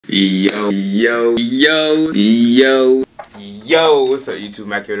Yo, what's up YouTube?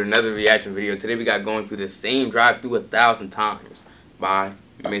 Mac here with another reaction video. Today we got going through the same drive-through 1,000 times by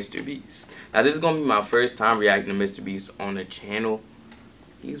Mr. Beast. Now this is going to be my first time reacting to Mr. Beast on the channel.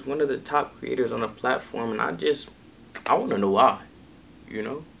 He's one of the top creators on the platform, and I want to know why. You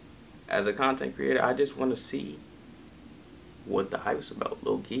know, as a content creator, I just want to see what the hype's about,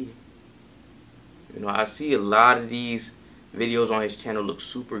 low-key. You know, I see a lot of these videos on his channel look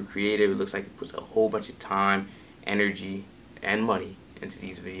super creative. It looks like he puts a whole bunch of time, energy, and money into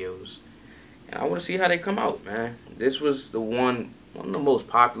these videos. And I want to see how they come out, man. This was the one of the most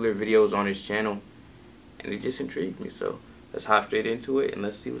popular videos on his channel, and it just intrigued me. So let's hop straight into it and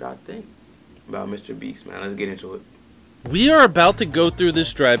let's see what I think about Mr. Beast, man. Let's get into it. We are about to go through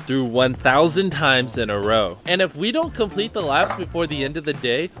this drive-thru 1,000 times in a row. And if we don't complete the laps before the end of the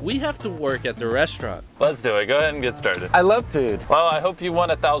day, we have to work at the restaurant. Let's do it. Go ahead and get started. I love food. Well, I hope you want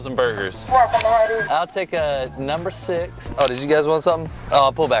 1,000 burgers. I'll take a number 6. Oh, did you guys want something? Oh,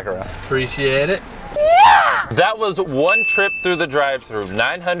 I'll pull back around. Appreciate it. Yeah! That was one trip through the drive-thru,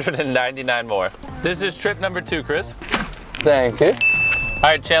 999 more. This is trip number 2, Chris. Thank you. All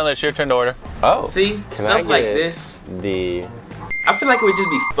right, Chandler, it's your turn to order. Oh. See, stuff like this. I feel like it would just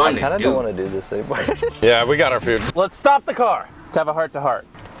be fun to do. I kind of don't want to do this anymore. Yeah, we got our food. Let's stop the car. Let's have a heart-to-heart.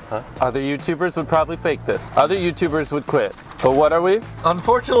 Huh? Other YouTubers would probably fake this. Other YouTubers would quit. But what are we?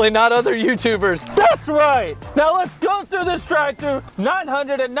 Unfortunately, not other YouTubers. That's right! Now let's go through this drive-thru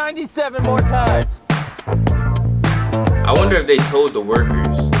 997 more times. I wonder if they told the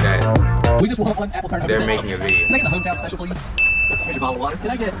workers that we just want one apple turn they're making a video. Can I get the hometown special, please? Here's your bottle of water. Can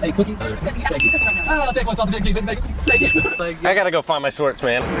I get a cookie? Thank you. I'll take one sausage and cheese, bacon. Thank you. Thank you. I gotta go find my shorts,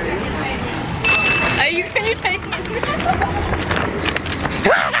 man. Are you taking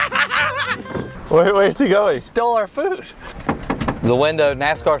Where's he going? Stole our food. The window,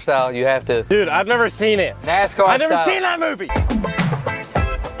 NASCAR style, you have to. Dude, I've never seen it. NASCAR style. I've never seen that movie.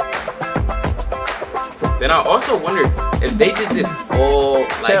 Then I also wonder if they did this all,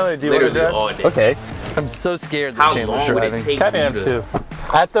 like, Chandler, do you literally all day. Okay. I'm so scared that How Chandler's long would it driving. take I for am you too.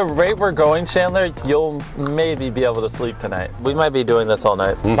 At the rate we're going, Chandler, you'll maybe be able to sleep tonight. We might be doing this all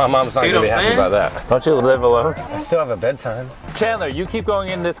night. My mom's not See gonna what be I'm happy saying? about that. Don't you live alone? I still have a bedtime. Chandler, you keep going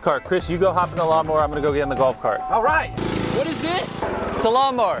in this car. Chris, you go hop in the lawnmower. I'm gonna go get in the golf cart. All right. What is it? It's a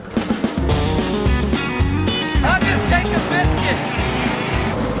lawnmower. I'll just take a biscuit.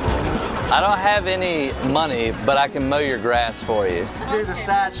 I don't have any money, but I can mow your grass for you. There's a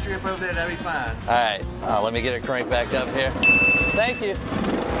side strip over there. That'll be fine. All right, let me get it cranked back up here. Thank you.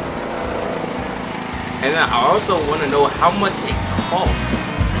 And then I also want to know how much it costs.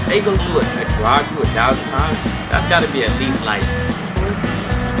 They go through a drive-through 1,000 times. That's got to be at least like.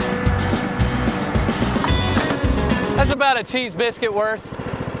 That's about a cheese biscuit worth.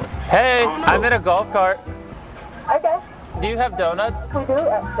 Hey, I'm in a golf cart. Okay. Do you have donuts? We do,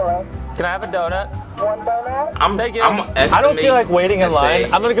 actually. Can I have a donut? One donut? I don't feel like waiting in line.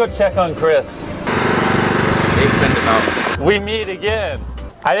 I'm gonna go check on Chris. They spend about. We meet again.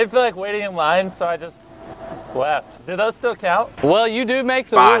 I didn't feel like waiting in line, so I just left. Do those still count? Well, you do make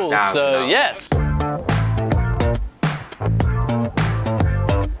the rules, so yes. Because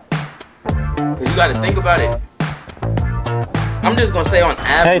you got to think about it. I'm just going to say on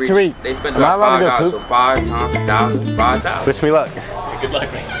average, they spend about $5, so 5 times 1,000, 5,000. Wish me luck. Good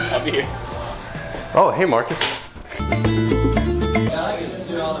luck, man. I'll be here. Oh, hey, Marcus.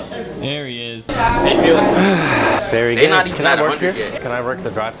 There he is. Hey, Felix. Very They good. not even Can I at work 100 here? yet. Can I work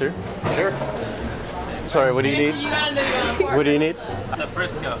the drive-thru? Sure. Sorry, what do you need? You gotta do What do you need? The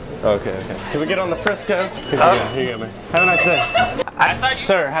Frisco. Okay. Can we get on the Frisco? Here you go, man. Have a nice day.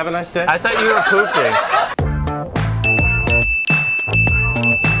 Sir, have a nice day. I thought you were pooping.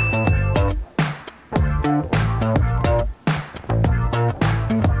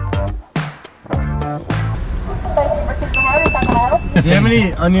 Do you have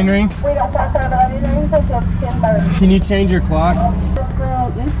any onion rings? We don't pass out onion rings until 10:30. Can you change your clock?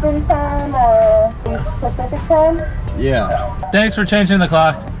 Eastern time or Pacific time? Yeah. Thanks for changing the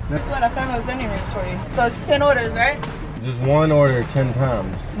clock. That's what I found those onion rings for you. So it's 10 orders, right? Just one order 10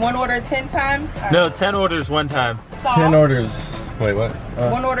 times. One order 10 times? No, 10 orders one time. 10 orders. Wait, what?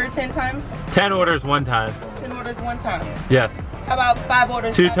 One order 10 times? 10 orders one time. 10 orders one time. Yes. How about 5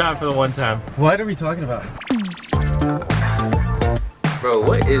 orders? 2 times for the one time. What are we talking about? Bro,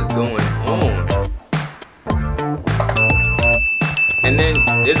 what is going on? And then,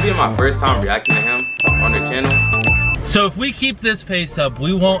 this being my first time reacting to him on the channel. So if we keep this pace up,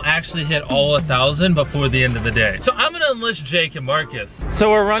 we won't actually hit all 1,000 before the end of the day. So I'm gonna enlist Jake and Marcus. So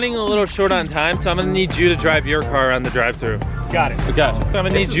we're running a little short on time, so I'm gonna need you to drive your car around the drive-thru. Got it. We got it. I'm gonna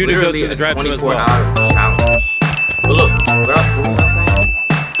need you to go through the drive-thru as well. 24-hour challenge. But look, what was I saying?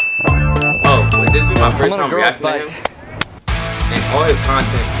 Oh, would this be my first time reacting to him? And all his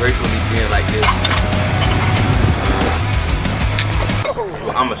content virtually being like this.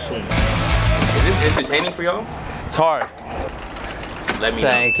 I'm assuming. Is this entertaining for y'all? It's hard. Let me know.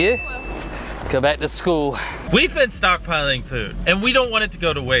 Thank you. Go back to school. We've been stockpiling food, and we don't want it to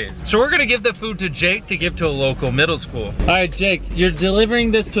go to waste. So we're gonna give the food to Jake to give to a local middle school. All right, Jake, you're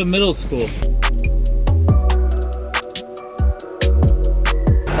delivering this to a middle school.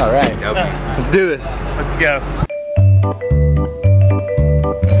 All right, Yep. let's do this. Let's go.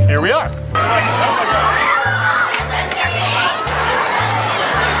 Here we are.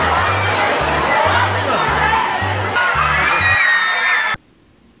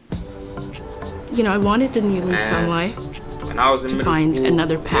 You know, I wanted a new lease on life. When I was in To middle find school,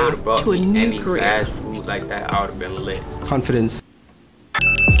 another they path would've brought to a me new any career. fast food like that, I would have been lit. Confidence.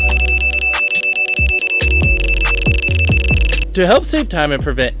 To help save time and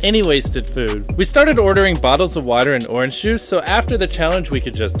prevent any wasted food, we started ordering bottles of water and orange juice so after the challenge we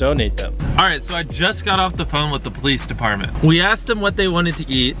could just donate them. Alright, so I just got off the phone with the police department. We asked them what they wanted to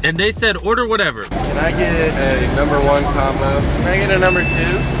eat and they said order whatever. Can I get a #1 combo? Can I get a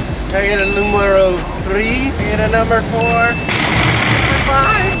 #2? Can I get a numero 3? Can I get a number 4? Number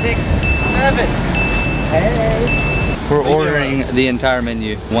 5? 6? 7? Hey. We're ordering the entire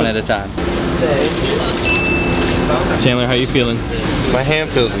menu one at a time. Chandler, how you feeling? My hand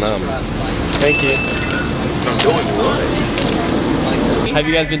feels numb. Thank you. From doing what? How have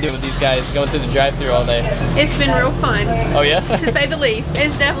you guys been doing with these guys going through the drive-thru all day? It's been real fun, Oh yeah? to say the least.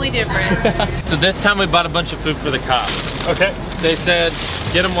 It's definitely different. So this time we bought a bunch of food for the cops. Okay. They said,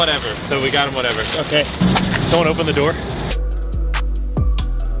 get them whatever. So we got them whatever. Okay. Someone open the door.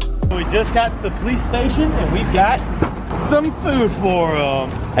 We just got to the police station and we've got some food for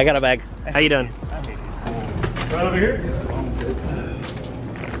them. I got a bag. How you doing? Right over here.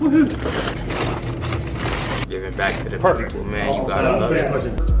 Giving back to the people, man. You gotta love it.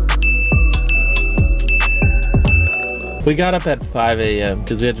 We got up at 5 a.m.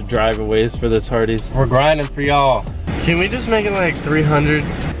 because we had to drive a ways for this Hardee's. We're grinding for y'all. Can we just make it like 300?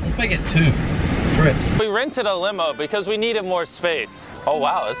 Let's make it 2 trips. We rented a limo because we needed more space. Oh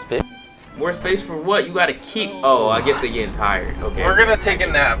wow, that's big. More space for what? You gotta keep. Oh, I guess they're getting tired. Okay. We're gonna take a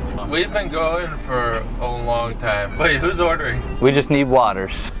nap. We've been going for a long time. Wait, who's ordering? We just need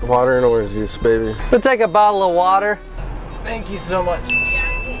waters. Water and orange juice, baby. We'll take a bottle of water. Thank you so much.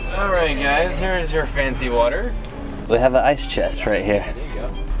 All right, guys, here's your fancy water. We have an ice chest right here.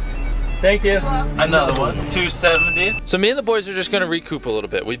 Thank you. Another one, 270. So me and the boys are just gonna recoup a little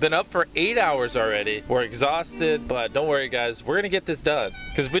bit. We've been up for 8 hours already. We're exhausted, but don't worry guys, we're gonna get this done.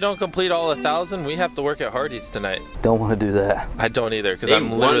 Because if we don't complete all 1,000, we have to work at Hardee's tonight. Don't want to do that. I don't either, because They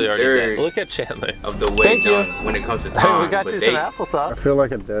I'm literally already 1/3 dead. Look at Chandler. Of the way Thank you. done when it comes to time. Hey, we got but you they- some applesauce. I feel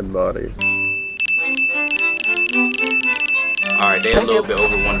like a dead body. Alright, they a little bit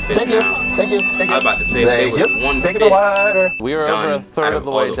over 150 now. Thank you. I was about to say they was 150. water. We were done over a third out of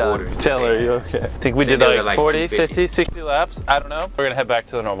the all way the done. orders. Chandler, are you okay? I think we did they were like like 40, 250. 50, 60 laps. I don't know. We're gonna head back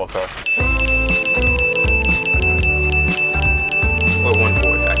to the normal car. Or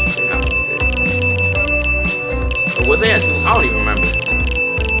 140, I should say. Not 150. Or was they at 2? I don't even remember.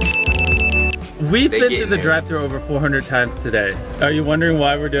 We've They been get through the there. drive-thru over 400 times today. Are you wondering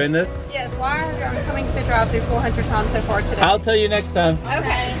why we're doing this? Yes, why are you coming to the drive-thru 400 times so far today? I'll tell you next time.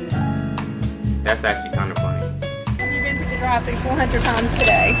 Okay. That's actually kind of funny. Have you been to the drive-thru 400 times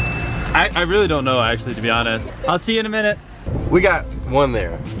today? I really don't know actually, to be honest. I'll see you in a minute. We got one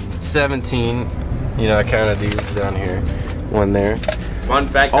there. 17. You know, I counted these down here. One there. Fun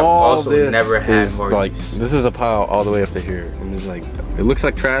fact, I've All also this never had is Hardee's. like, this is a pile all the way up to here. And it's like, it looks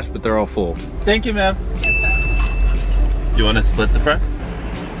like trash, but they're all full. Thank you, ma'am. Do you want to split the fries?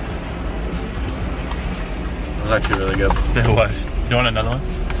 That was actually really good. It was. Do you want another one?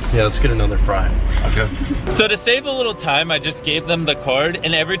 Yeah, let's get another fry. Okay. So to save a little time, I just gave them the card,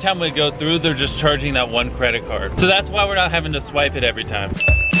 and every time we go through, they're just charging that one credit card. So that's why we're not having to swipe it every time.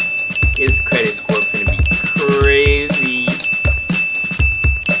 His credit score is gonna be crazy.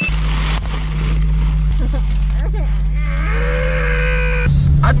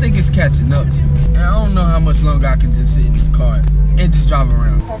 I think it's catching up to me. And I don't know how much longer I can just sit in this car and just drive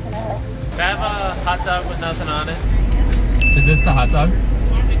around. Can I have a hot dog with nothing on it? Is this the hot dog?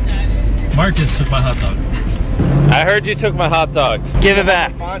 Marcus took my hot dog. I heard you took my hot dog. Give it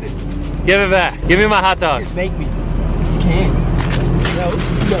back. Give it back. Give me my hot dog. Make me. You can't. No,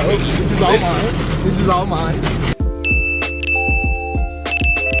 this is all mine. This is all mine.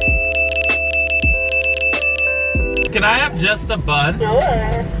 can I have just a bun?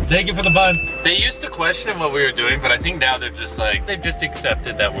 Sure. Thank you for the bun. They used to question what we were doing, but I think now they're just like, they've just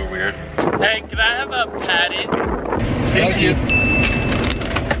accepted that we're weird. Hey, can I have a patty? Thank you.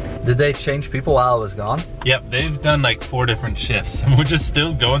 Did they change people while I was gone? Yep, they've done like 4 different shifts, and we're just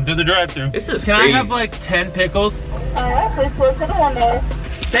still going through the drive-thru. This is Can crazy. I have like 10 pickles? Alright, please go to the window.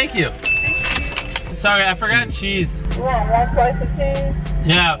 Thank you. Sorry, I forgot cheese. You want 1 slice of cheese?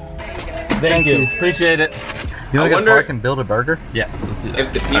 Yeah. Thank you. Appreciate it. You want to go wonder- park and build a burger? Yes, let's do that.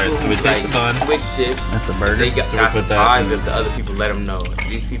 If the people Alright, so we who take the bun. like switch shifts, That's a if burger. they got So we put that surprised in. if the other people let them know.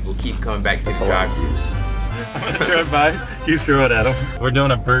 These people keep coming back to the drive-thru. I'm gonna drive by. You throw it at him. We're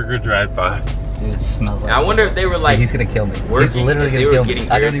doing a burger drive-by. Dude, it smells like. I wonder if they were like he's gonna kill me. He's working, literally if they gonna were kill me.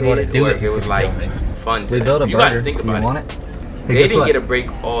 getting I don't even want to irritated, do or it. if it was like fun to We built a you burger. gotta think about You it. want it? Hey, They guess didn't what? get a break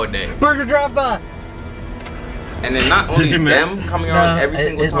all day. Burger drive-by. And then not only you miss? them coming on every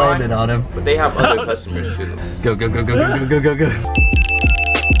single it landed time, on him. but they have other customers too. Go, go, go, go, go, go, go, go, go. I'm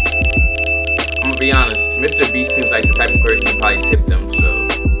gonna be honest, Mr. B seems like the type of person who probably tip them, so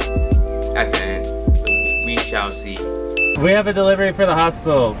at the end. So we shall see. We have a delivery for the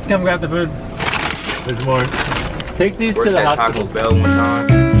hospital. Come grab the food. There's more. Take these Worked to the at hospital. Taco Bell one time.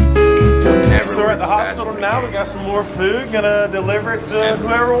 Never So we're at the worked hospital fast now. food We got some more food. Gonna deliver it to Yeah.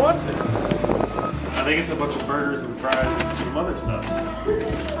 whoever wants it. I think it's a bunch of burgers and fries and some other stuff.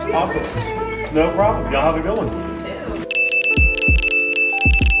 Awesome. No problem. Y'all have a good one.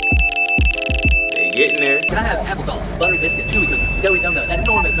 They getting there. Can I have applesauce, buttery biscuit, chewy cookie, doughy donut, and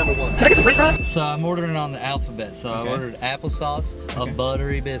enormous #1? Can I get some french fries? So I'm ordering on the alphabet. So I ordered applesauce, a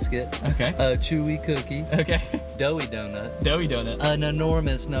buttery biscuit, Okay. a chewy cookie, Okay. doughy donut, Doughy donut. an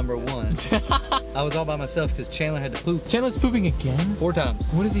enormous #1. I was all by myself because Chandler had to poop Chandler's pooping again? 4 times.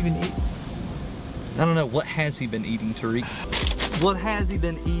 What does he even eat? I don't know. What has he been eating, Tariq? What has he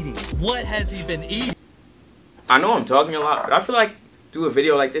been eating? What has he been eating? I know I'm talking a lot, but I feel like through a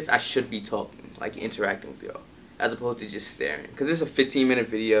video like this, I should be talking, like interacting with y'all, as opposed to just staring. Because it's a 15-minute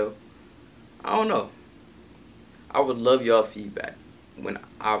video. I don't know. I would love y'all feedback when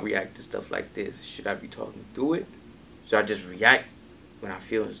I react to stuff like this. Should I be talking through it? Should I just react when I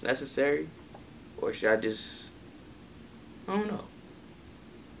feel it's necessary? Or should I just, I don't know.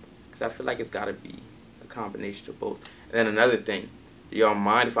 Because I feel like it's got to be a combination of both. And then another thing, do y'all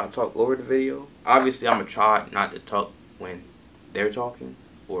mind if I talk over the video? Obviously, I'm going to try not to talk when they're talking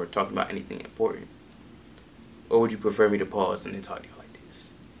or talking about anything important. Or would you prefer me to pause and then talk to you like this?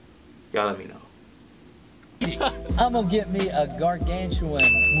 Y'all let me know. I'm gonna get me a gargantuan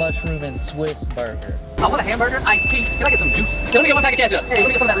mushroom and Swiss burger. I want a hamburger, iced tea. Can I get some juice? Hey, let me get 1 pack of ketchup. Hey, let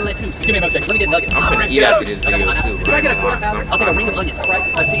me get some of that lettuce. Give me a milkshake. Let me get nuggets. I'm finna eat after this video too. Can I get a quarter Right now. pounder? I'll take a ring of onions,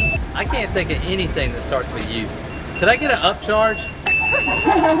 Sprite, a tea. I can't think of anything that starts with U. Could I get an upcharge?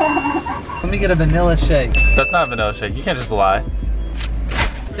 Let me get a vanilla shake. That's not a vanilla shake. You can't just lie.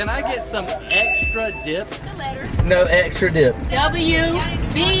 Can I get some extra dip? No extra dip.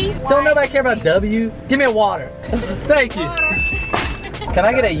 W-B. Don't nobody care about W. Give me a water. Thank you. Can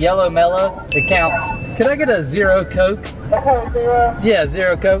I get a yellow mellow? It counts. Can I get a 0 Coke? Okay, 0. Yeah,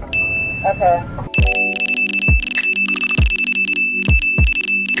 0 Coke. Okay.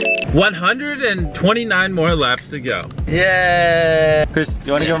 129 more laps to go. Yeah. Chris,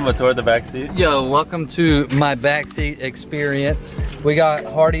 you want to give him a tour of the back seat? Yo, welcome to my backseat experience. We got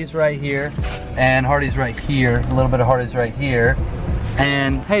Hardee's right here and Hardee's right here. A little bit of Hardee's right here.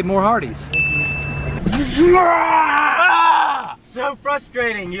 And hey, more Hardee's. So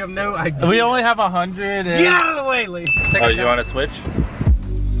frustrating. You have no idea. We only have 100 and... Get out of the way, Lee. Oh, you want to switch?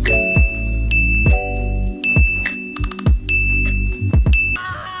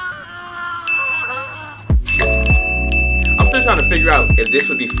 I'm still trying to figure out if this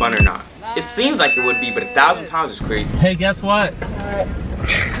would be fun or not. It seems like it would be, but 1,000 times is crazy. Hey, guess what?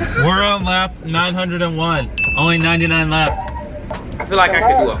 We're on lap 901. Only 99 left. I feel like I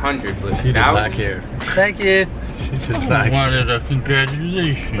could do 100, but 1,000. here. Thank you. Wanted a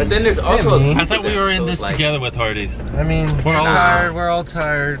congratulations. But then there's also a I thought we were in so this it's like, together with Hardee's. I mean, We're all tired. We're all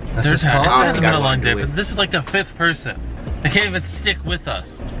tired. There's I it's been gotta a long wanna day, do it. but this is like the 5th person. They can't even stick with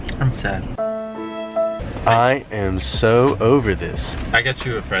us. I'm sad. I am so over this. I got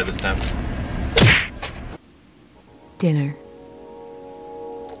you a fry this time. Dinner.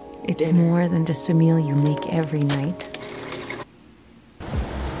 It's more than just a meal you make every night.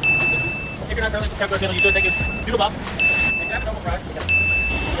 If you're not currently subscribed to our channel, you should. Thank you. Doodle Bob. And can I have a double fries?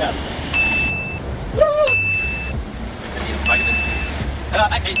 Yeah. Woo! I need vitamins.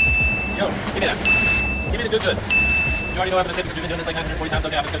 Hey. Yo, give me that. Give me the good. You already know I'm gonna say because we've been doing this like 940 times.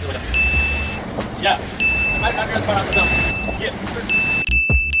 Okay, I'm just gonna do it. Yeah. I'm here to part out myself. Yeah.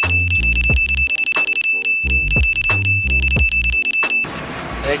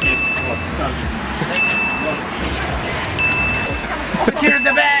 Thank you. Secure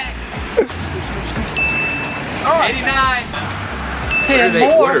the bag. 89. What are 10 they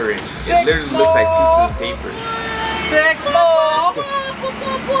more. ordering? It 6 literally looks like pieces of paper. 6 more.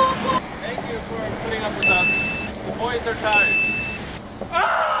 Thank you for putting up with us. The boys are tired.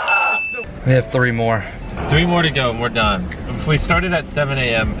 We have 3 more. 3 more to go and we're done. We started at 7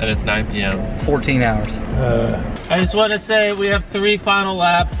 a.m. and it's 9 p.m. 14 hours. I just want to say we have 3 final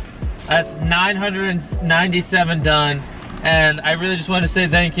laps. That's 997 done. And I really just want to say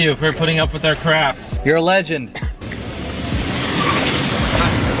thank you for putting up with our crap. You're a legend.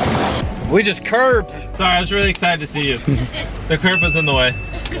 We just curbed. Sorry, I was really excited to see you. The curb was in the way.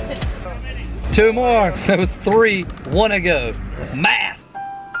 2 more. That was 3. 1 to go. Math.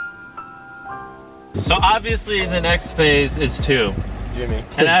 So obviously the next phase is 2. Jimmy.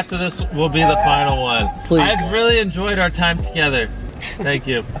 And after this will be the final one. Please. I've really enjoyed our time together. Thank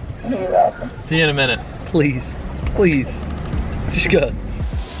you. See you in a minute. Please. Please. Just go.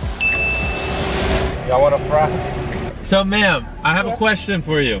 Y'all want to fry? So ma'am, I have a question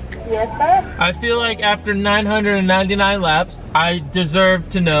for you. Yes, sir. I feel like after 999 laps, I deserve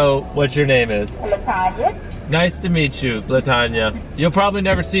to know what your name is. Latanya. Nice to meet you, Latanya. You'll probably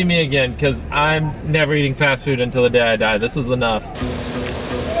never see me again because I'm never eating fast food until the day I die. This was enough.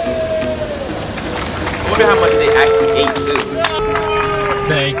 I wonder how much they actually ate too.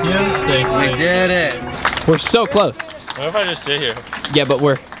 Thank you. Thank you. We did it. We're so close. What if I just sit here? Yeah, but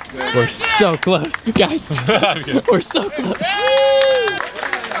we're so close, guys. We're so close.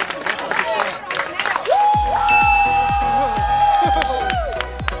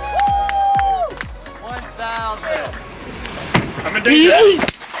 I'm in danger.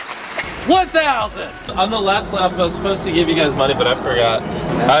 1,000! On the last lap, I was supposed to give you guys money, but I forgot.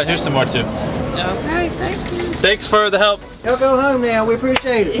 Here's some more too. Okay, thank you. Thanks for the help. Y'all go home now. We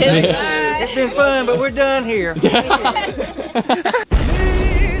appreciate it. It's been fun, but we're done here.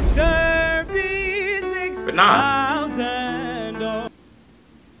 But nah.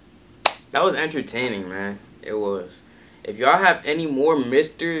 That was entertaining, man. It was. If y'all have any more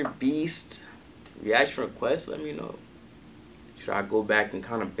Mr. Beast reaction requests, let me know. Should I go back and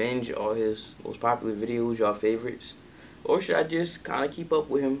kind of binge all his most popular videos, y'all favorites? Or should I just kind of keep up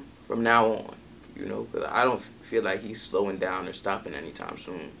with him from now on? You know, because I don't feel like he's slowing down or stopping anytime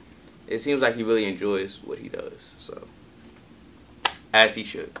soon. It seems like he really enjoys what he does. So, as he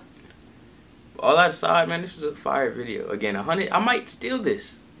should. All that aside, man, this was a fire video. Again, 100, I might steal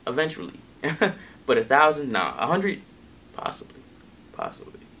this eventually. But 1,000, nah. 100, possibly.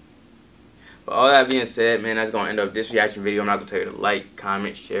 But all that being said, man, that's going to end up this reaction video. I'm not going to tell you to like,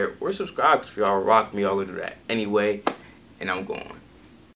 comment, share, or subscribe. Because if y'all rock me, y'all going to do that anyway. And I'm going.